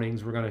the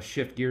mornings. We're going to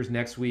shift gears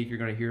next week. You're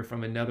going to hear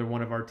from another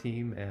one of our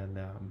team, and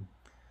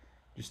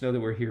just know that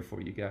we're here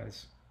for you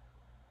guys.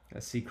 I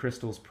see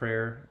Crystal's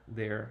prayer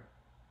there.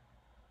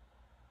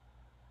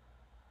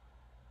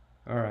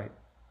 All right.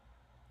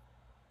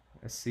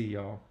 I see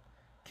y'all.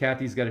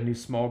 Kathy's got a new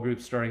small group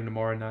starting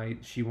tomorrow night.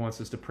 She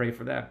wants us to pray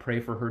for that. Pray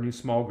for her new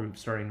small group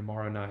starting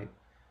tomorrow night.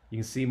 You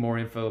can see more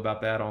info about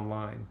that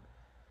online.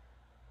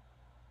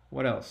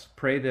 What else?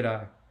 Pray that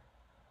I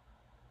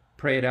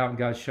pray it out and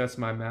God shuts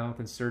my mouth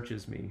and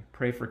searches me.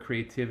 Pray for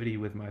creativity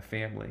with my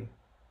family.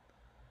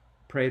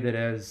 Pray that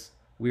as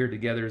we are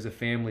together as a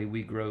family,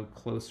 we grow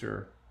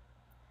closer.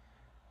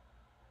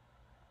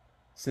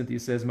 Cynthia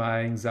says, my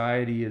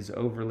anxiety is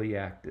overly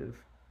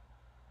active.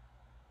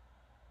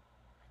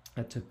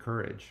 That took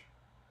courage.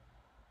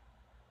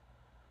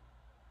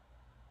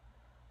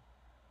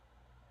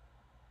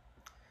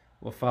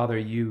 Well, Father,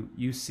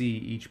 you see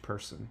each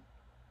person.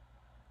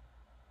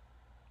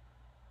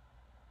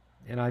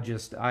 And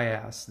I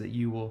ask that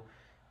you will,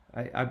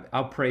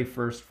 I'll pray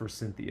first for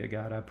Cynthia,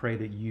 God. I pray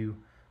that you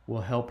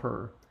will help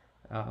her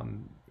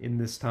in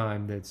this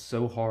time that's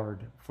so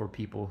hard for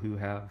people who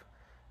have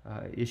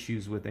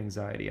issues with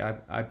anxiety.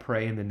 I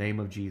pray in the name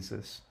of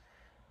Jesus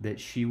that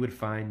she would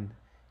find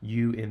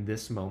you in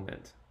this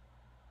moment,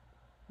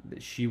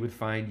 that she would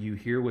find you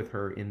here with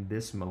her in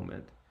this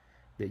moment,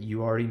 that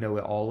you already know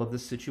all of the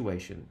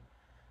situation,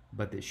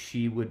 but that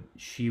she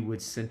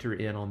would center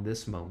in on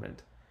this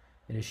moment.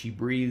 And as she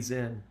breathes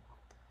in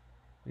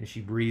and as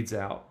she breathes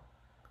out,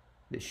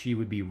 that she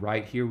would be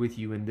right here with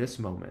you in this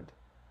moment,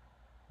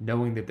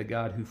 knowing that the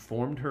God who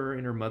formed her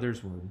in her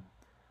mother's womb,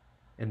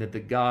 and that the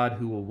God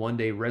who will one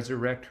day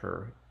resurrect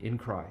her in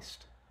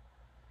Christ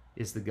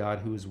is the God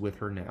who is with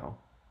her now.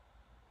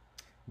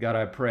 God,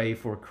 I pray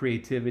for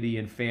creativity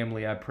and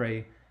family. I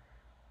pray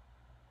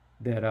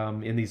that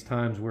in these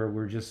times where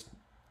we're just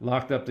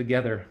locked up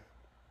together,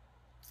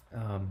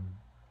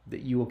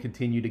 that you will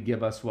continue to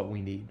give us what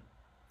we need.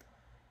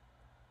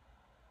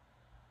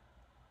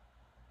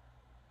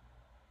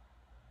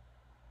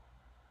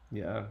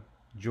 Yeah,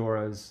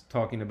 Jorah's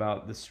talking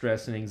about the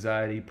stress and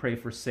anxiety. Pray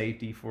for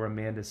safety for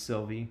Amanda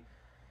Sylvie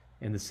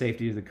and the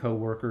safety of the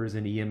co-workers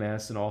in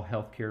EMS and all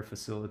healthcare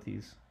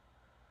facilities.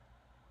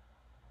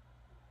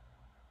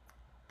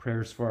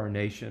 Prayers for our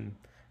nation.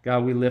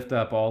 God, we lift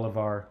up all of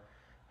our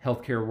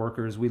healthcare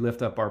workers. We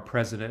lift up our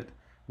president.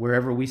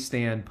 Wherever we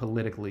stand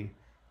politically,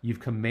 you've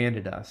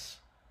commanded us,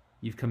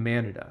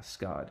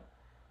 God,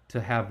 to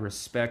have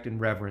respect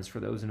and reverence for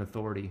those in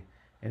authority.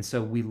 And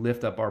so we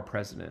lift up our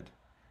president.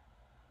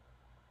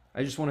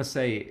 I just want to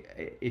say,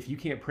 if you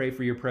can't pray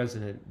for your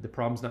president, the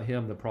problem's not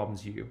him, the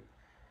problem's you.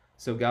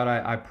 So God,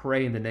 I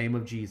pray in the name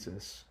of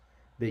Jesus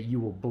that you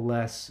will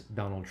bless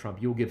Donald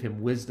Trump. You will give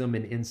him wisdom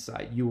and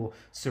insight. You will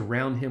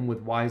surround him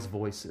with wise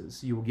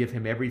voices. You will give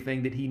him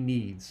everything that he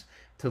needs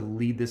to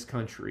lead this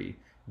country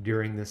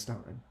during this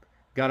time.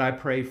 God, I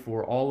pray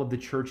for all of the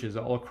churches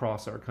all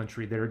across our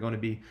country that are going to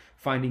be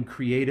finding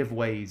creative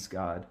ways,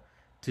 God,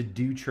 to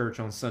do church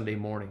on Sunday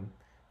morning.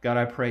 God,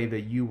 I pray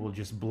that you will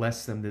just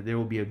bless them, that there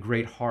will be a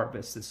great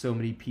harvest, that so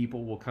many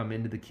people will come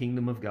into the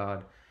kingdom of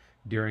God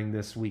during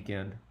this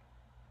weekend.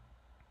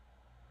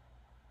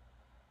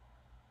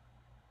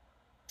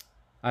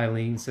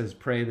 Eileen says,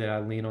 pray that I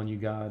lean on you,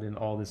 God, in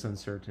all this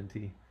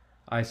uncertainty,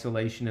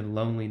 isolation and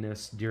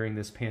loneliness during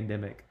this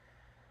pandemic.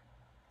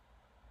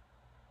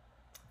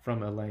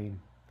 From Elaine.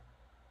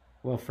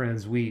 Well,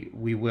 friends, we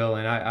will,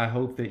 and I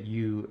hope that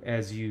you,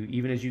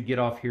 even as you get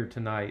off here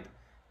tonight,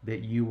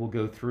 that you will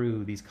go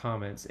through these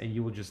comments and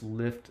you will just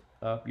lift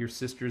up your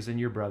sisters and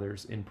your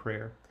brothers in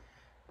prayer,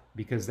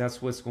 because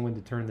that's what's going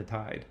to turn the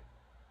tide,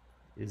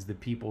 is the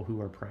people who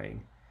are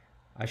praying.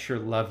 I sure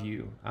love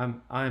you.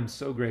 I'm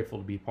so grateful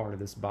to be part of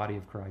this body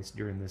of Christ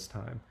during this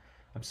time.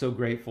 I'm so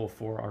grateful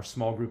for our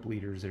small group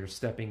leaders that are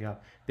stepping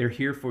up. They're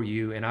here for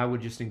you, and I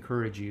would just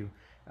encourage you,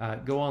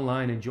 go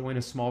online and join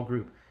a small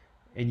group.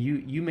 And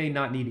you may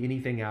not need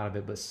anything out of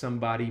it, but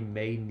somebody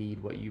may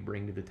need what you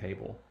bring to the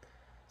table.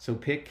 So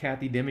pick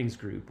Kathy Deming's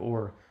group,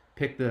 or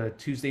pick the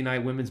Tuesday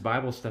night women's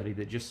Bible study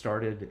that just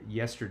started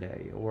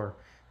yesterday. Or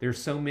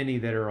there's so many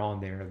that are on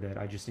there that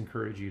I just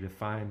encourage you to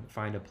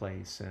find a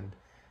place. And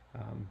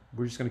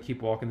we're just going to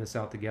keep walking this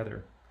out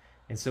together.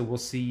 And so we'll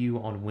see you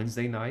on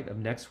Wednesday night of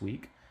next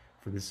week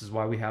for This Is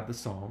Why We Have the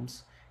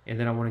Psalms. And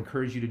then I want to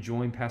encourage you to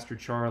join Pastor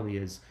Charlie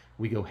as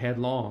we go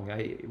headlong.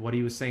 What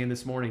he was saying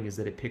this morning is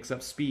that it picks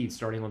up speed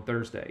starting on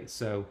Thursday.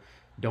 So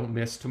don't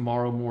miss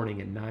tomorrow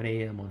morning at 9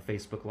 a.m. on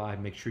Facebook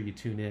Live. Make sure you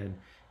tune in.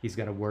 He's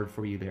got a word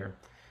for you there.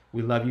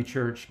 We love you,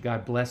 church.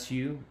 God bless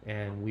you,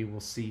 and we will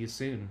see you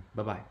soon.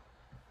 Bye-bye.